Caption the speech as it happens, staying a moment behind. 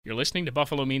You're listening to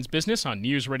Buffalo Means Business on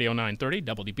News Radio 930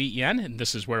 WBEN, and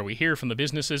this is where we hear from the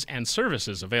businesses and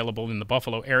services available in the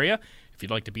Buffalo area. If you'd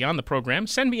like to be on the program,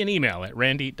 send me an email at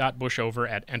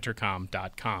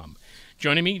randy.bushover@entercom.com.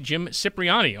 Joining me, Jim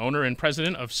Cipriani, owner and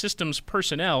president of Systems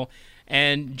Personnel.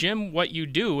 And Jim, what you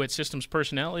do at Systems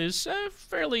Personnel is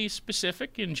fairly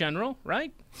specific in general,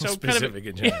 right? So specific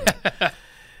in general.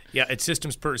 Yeah, at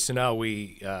Systems Personnel,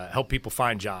 we help people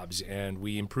find jobs, and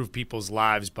we improve people's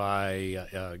lives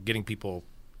by getting people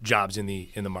jobs in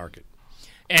the market.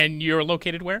 And you're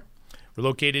located where? We're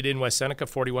located in West Seneca,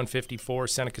 4154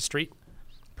 Seneca Street.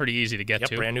 Pretty easy to get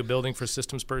to. Brand new building for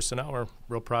Systems Personnel. We're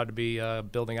real proud to be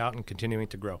building out and continuing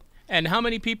to grow. And how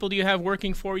many people do you have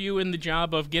working for you in the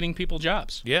job of getting people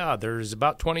jobs? Yeah, there's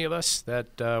about 20 of us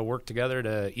that work together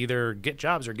to either get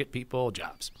jobs or get people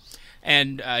jobs.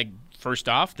 And first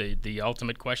off, the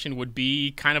ultimate question would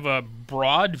be kind of a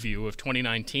broad view of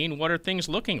 2019. What are things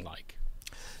looking like?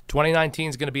 2019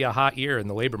 is going to be a hot year in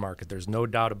the labor market. There's no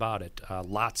doubt about it.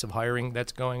 Lots of hiring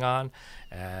that's going on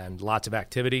and lots of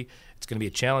activity. It's going to be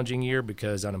a challenging year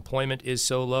because unemployment is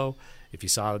so low. If you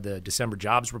saw the December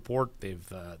jobs report, the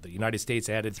United States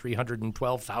added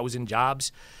 312,000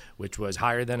 jobs, which was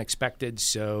higher than expected.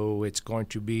 So it's going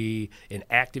to be an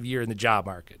active year in the job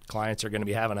market. Clients are going to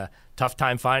be having a tough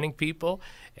time finding people,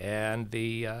 and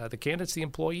the candidates, the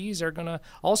employees, are going to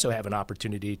also have an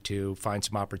opportunity to find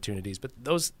some opportunities. But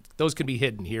those can be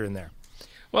hidden here and there.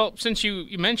 Well, since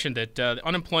you mentioned that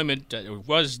unemployment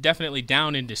was definitely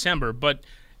down in December, but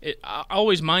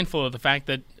always mindful of the fact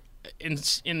that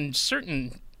in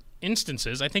certain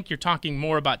instances, I think you're talking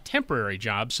more about temporary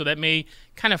jobs, so that may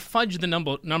kind of fudge the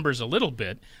numbers a little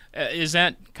bit. Is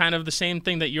that kind of the same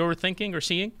thing that you're thinking or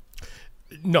seeing?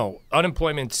 No,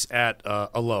 unemployment's at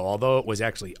a low. Although it was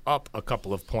actually up a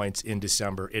couple of points in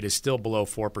December, it is still below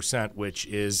 4%, which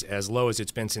is as low as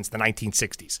it's been since the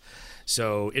 1960s.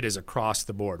 So it is across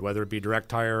the board, whether it be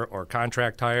direct hire or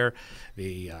contract hire.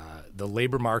 The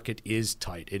labor market is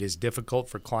tight. It is difficult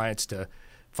for clients to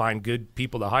find good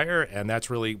people to hire, and that's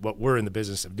really what we're in the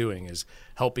business of doing, is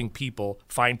helping people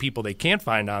find people they can't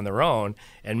find on their own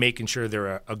and making sure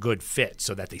they're a good fit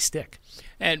so that they stick.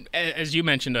 And as you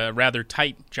mentioned, a rather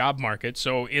tight job market.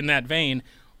 So in that vein,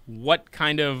 what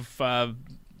kind of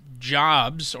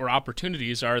jobs or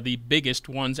opportunities are the biggest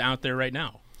ones out there right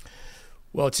now?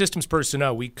 Well, at Systems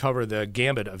Personnel, we cover the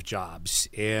gambit of jobs,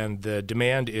 and the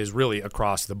demand is really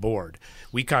across the board.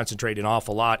 We concentrate an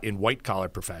awful lot in white-collar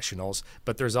professionals,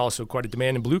 but there's also quite a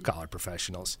demand in blue-collar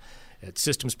professionals. At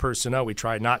Systems Personnel, we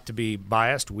try not to be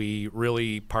biased. We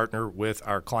really partner with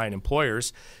our client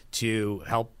employers to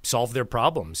help solve their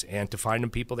problems and to find them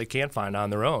people they can't find on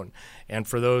their own. And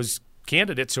for those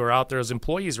candidates who are out there, as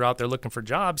employees who are out there looking for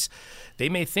jobs, they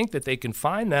may think that they can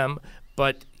find them,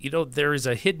 but there is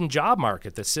a hidden job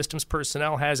market that Systems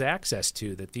Personnel has access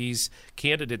to that these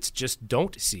candidates just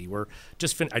don't see.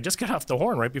 I just got off the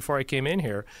horn right before I came in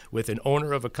here with an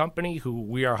owner of a company who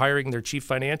we are hiring their chief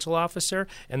financial officer,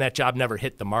 and that job never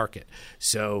hit the market.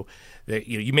 So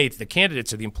the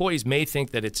candidates or the employees may think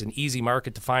that it's an easy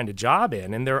market to find a job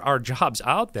in, and there are jobs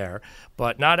out there,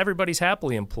 but not everybody's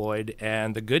happily employed,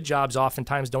 and the good jobs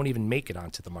oftentimes don't even make it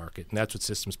onto the market, and that's what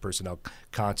Systems Personnel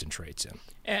concentrates in.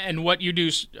 And what you do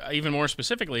even more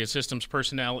specifically at Systems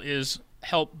Personnel is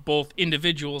help both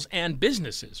individuals and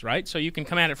businesses, right? So you can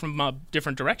come at it from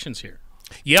different directions here.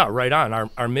 Yeah, right on.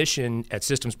 Our mission at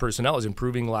Systems Personnel is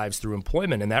improving lives through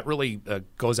employment, and that really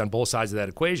goes on both sides of that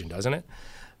equation, doesn't it?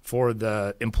 For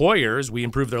the employers, we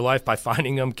improve their life by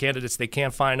finding them candidates they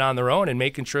can't find on their own and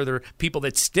making sure they're people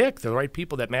that stick, they're the right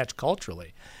people that match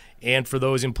culturally. And for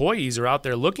those employees who are out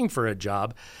there looking for a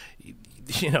job,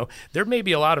 there may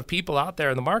be a lot of people out there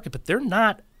in the market, but they're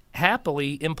not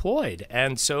happily employed.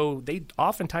 And so they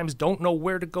oftentimes don't know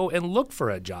where to go and look for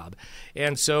a job.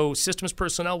 And so Systems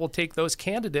Personnel will take those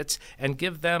candidates and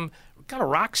give them kind of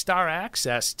rock star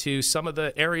access to some of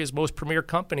the area's most premier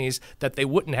companies that they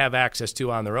wouldn't have access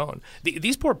to on their own.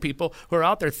 These poor people who are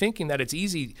out there thinking that it's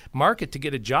easy market to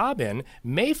get a job in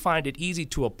may find it easy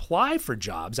to apply for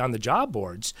jobs on the job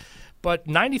boards, but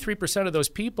 93% of those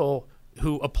people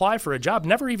who apply for a job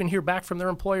never even hear back from their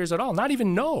employers at all, not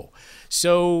even know.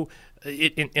 So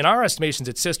in our estimations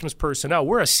at Systems Personnel,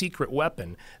 we're a secret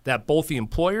weapon that both the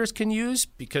employers can use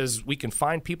because we can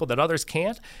find people that others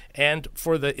can't, and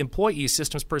for the employees,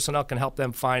 Systems Personnel can help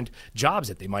them find jobs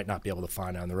that they might not be able to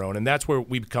find on their own. And that's where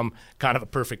we become kind of a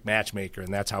perfect matchmaker,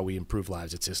 and that's how we improve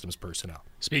lives at Systems Personnel.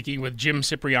 Speaking with Jim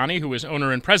Cipriani, who is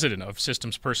owner and president of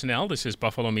Systems Personnel. This is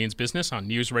Buffalo Means Business on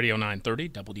News Radio 930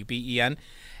 WBEN.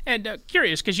 And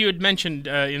curious, because you had mentioned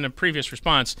in a previous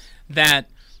response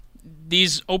that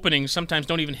these openings sometimes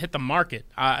don't even hit the market.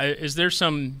 Is there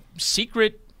some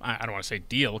secret, I don't want to say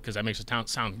deal because that makes it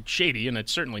sound shady, and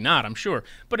it's certainly not, I'm sure.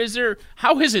 But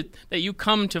how is it that you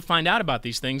come to find out about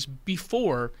these things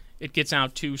before it gets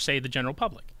out to, say, the general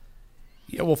public?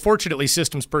 Yeah, well, fortunately,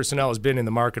 Systems Personnel has been in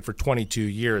the market for 22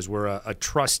 years. We're a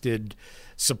trusted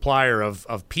supplier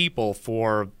of people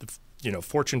for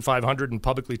Fortune 500 and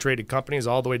publicly traded companies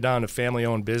all the way down to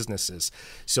family-owned businesses.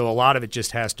 So a lot of it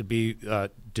just has to be to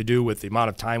do with the amount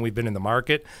of time we've been in the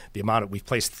market, we've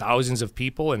placed thousands of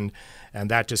people, and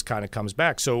that just kind of comes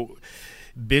back. So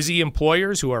busy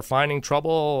employers who are having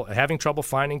trouble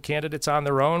finding candidates on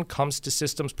their own comes to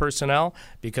Systems Personnel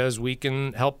because we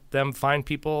can help them find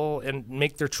people and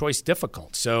make their choice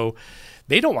difficult. So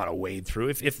they don't want to wade through.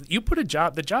 If you put the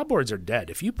job boards are dead.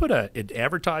 If you put an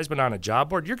advertisement on a job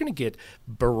board, you're going to get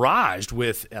barraged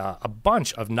with a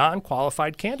bunch of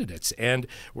non-qualified candidates. And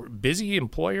busy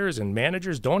employers and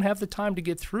managers don't have the time to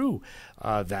get through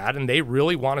that, and they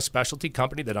really want a specialty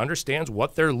company that understands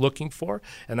what they're looking for,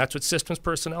 and that's what Systems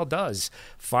Personnel does.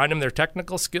 Find them their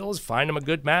technical skills, find them a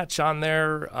good match on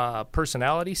their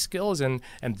personality skills, and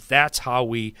that's how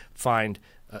we find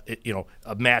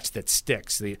a match that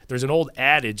sticks. There's an old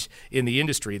adage in the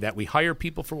industry that we hire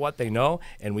people for what they know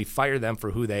and we fire them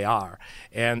for who they are.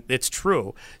 And it's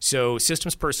true. So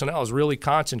Systems Personnel is really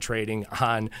concentrating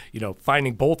on,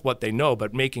 finding both what they know,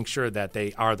 but making sure that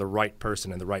they are the right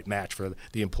person and the right match for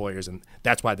the employers. And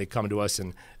that's why they come to us,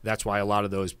 and that's why a lot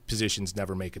of those positions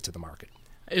never make it to the market.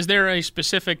 Is there a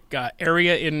specific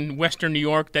area in Western New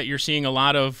York that you're seeing a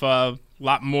lot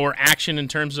more action in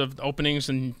terms of openings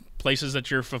and places that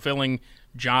you're fulfilling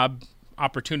job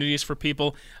opportunities for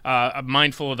people?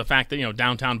 Mindful of the fact that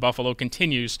downtown Buffalo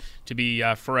continues to be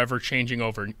forever changing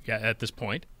over at this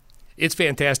point. It's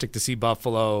fantastic to see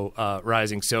Buffalo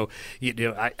rising. So,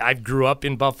 I grew up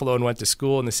in Buffalo and went to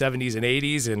school in the 70s and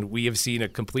 80s, and we have seen a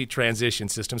complete transition.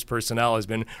 Systems Personnel has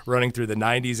been running through the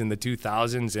 90s and the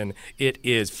 2000s, and it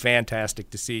is fantastic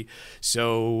to see.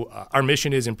 So our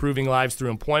mission is improving lives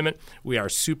through employment. We are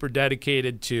super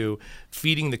dedicated to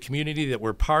feeding the community that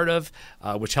we're part of,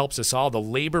 which helps us all. The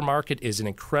labor market is an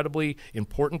incredibly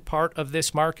important part of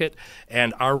this market,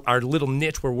 and our little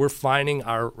niche where we're finding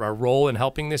our role in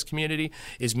helping this community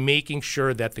is making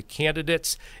sure that the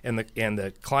candidates and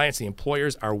the clients, the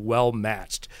employers, are well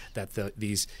matched, that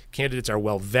these candidates are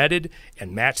well vetted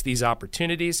and match these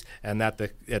opportunities, and that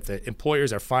the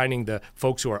employers are finding the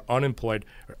folks who are underemployed,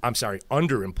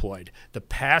 the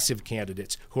passive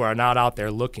candidates who are not out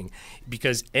there looking.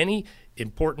 Because any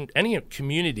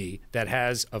community that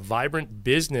has a vibrant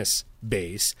business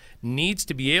base needs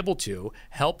to be able to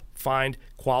help find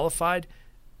qualified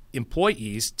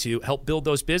employees to help build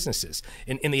those businesses.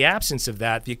 In the absence of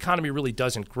that, the economy really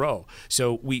doesn't grow.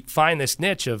 So we find this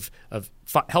niche of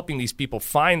helping these people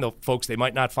find the folks they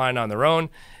might not find on their own,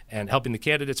 and helping the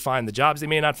candidates find the jobs they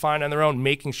may not find on their own,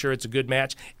 making sure it's a good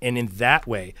match. And in that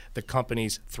way, the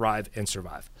companies thrive and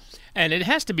survive. And it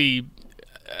has to be,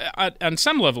 on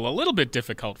some level, a little bit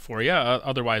difficult for you.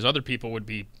 Otherwise, other people would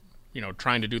be,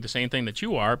 trying to do the same thing that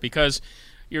you are, because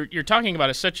you're talking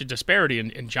about such a disparity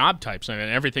in job types. I mean,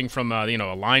 everything from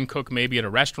a line cook maybe at a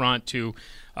restaurant to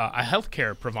a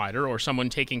healthcare provider or someone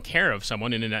taking care of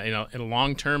someone in a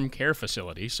long-term care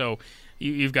facility. So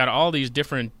you've got all these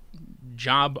different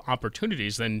job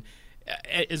opportunities. Then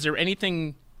is there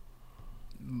anything?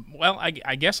 Well,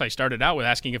 I guess I started out with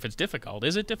asking if it's difficult.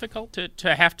 Is it difficult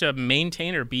to have to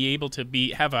maintain or be able to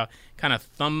have a kind of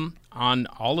thumb on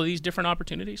all of these different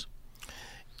opportunities?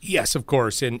 Yes, of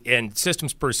course, and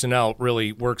Systems Personnel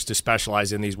really works to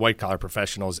specialize in these white-collar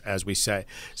professionals, as we say.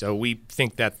 So we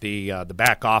think that the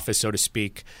back office, so to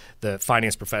speak, the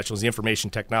finance professionals, the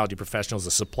information technology professionals,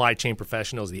 the supply chain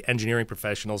professionals, the engineering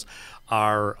professionals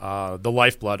are the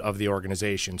lifeblood of the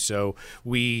organization. So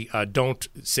we don't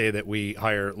say that we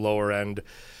hire lower-end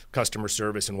customer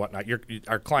service and whatnot.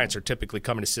 Our clients are typically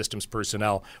coming to Systems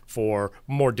Personnel for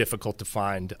more difficult to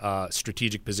find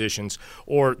strategic positions,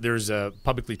 or there's a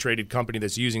publicly traded company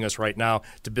that's using us right now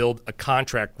to build a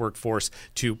contract workforce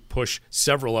to push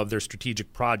several of their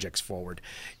strategic projects forward.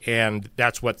 And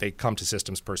that's what they come to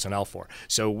Systems Personnel for.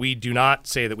 So we do not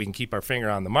say that we can keep our finger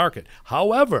on the market.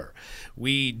 However,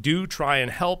 we do try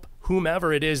and help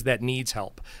whomever it is that needs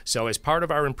help. So as part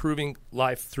of our Improving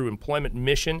Life Through Employment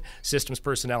mission, Systems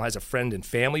Personnel has a friend and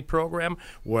family program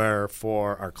where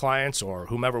for our clients or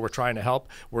whomever we're trying to help,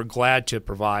 we're glad to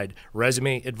provide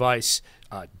resume advice,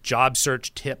 job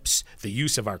search tips, the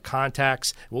use of our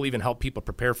contacts. We'll even help people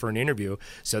prepare for an interview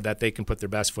so that they can put their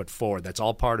best foot forward. That's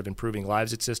all part of improving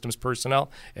lives at Systems Personnel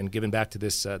and giving back to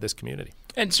this community.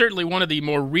 And certainly one of the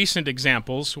more recent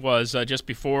examples was just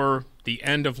before the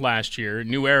end of last year,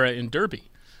 New Era in Derby.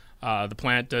 The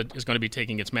plant is going to be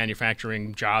taking its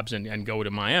manufacturing jobs and go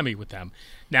to Miami with them.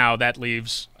 Now, that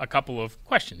leaves a couple of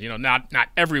questions. Not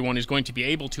everyone is going to be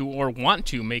able to or want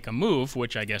to make a move,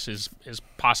 which I guess is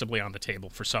possibly on the table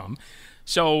for some.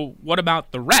 So what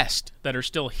about the rest that are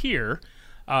still here,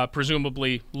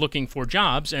 presumably looking for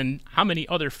jobs, and how many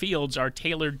other fields are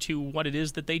tailored to what it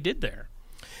is that they did there?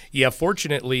 Yeah,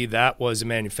 fortunately, that was a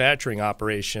manufacturing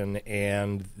operation,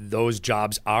 and those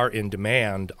jobs are in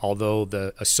demand,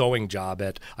 although a sewing job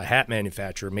at a hat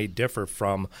manufacturer may differ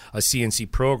from a CNC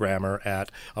programmer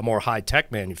at a more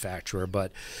high-tech manufacturer.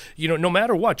 But, no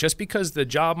matter what, just because the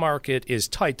job market is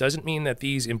tight doesn't mean that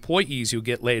these employees who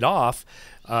get laid off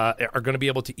are going to be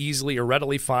able to easily or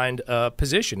readily find a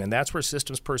position. And that's where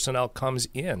Systems Personnel comes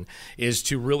in, is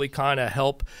to really kind of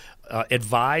help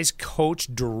advise, coach,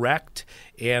 direct,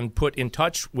 and put in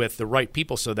touch with the right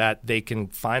people so that they can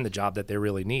find the job that they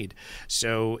really need.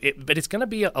 But it's going to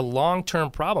be a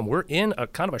long-term problem. We're in a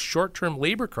kind of a short-term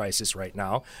labor crisis right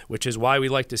now, which is why we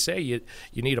like to say you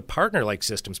need a partner like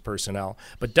Systems Personnel.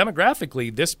 But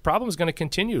demographically, this problem is going to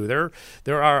continue.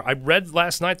 I read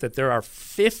last night that there are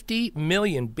 50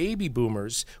 million baby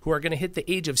boomers who are going to hit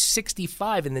the age of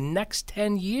 65 in the next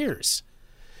 10 years.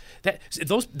 That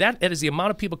is the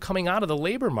amount of people coming out of the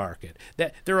labor market.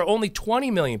 That there are only 20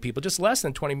 million people, just less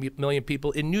than 20 million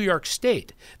people in New York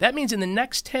State. That means in the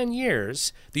next 10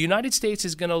 years, the United States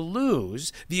is going to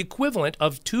lose the equivalent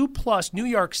of 2+ New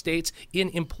York states in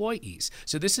employees.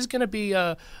 So this is going to be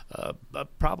a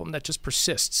problem that just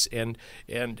persists. And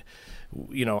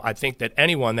I think that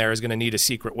anyone there is going to need a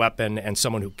secret weapon and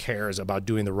someone who cares about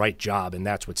doing the right job, and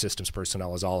that's what Systems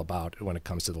Personnel is all about when it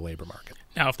comes to the labor market.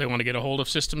 Now, if they want to get a hold of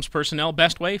Systems Personnel,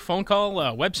 best way, phone call,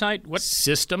 website, what?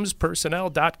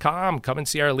 Systemspersonnel.com. Come and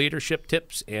see our leadership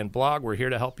tips and blog. We're here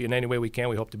to help you in any way we can.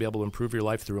 We hope to be able to improve your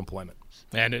life through employment.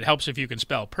 And it helps if you can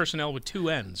spell personnel with 2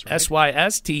 N's, right?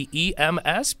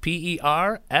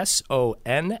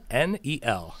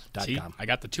 SYSTEMSPERSONNEL.com. See, I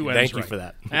got the 2 N's Thank you right. for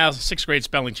that. I was a 6th grade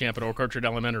spelling champ at Oak Orchard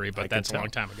Elementary, but that's a long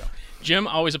time ago. Jim,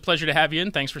 always a pleasure to have you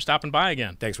in. Thanks for stopping by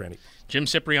again. Thanks, Randy. Jim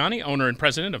Cipriani, owner and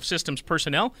president of Systems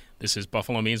Personnel. This is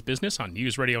Buffalo Means Business on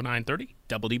News Radio 930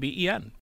 WDBEN.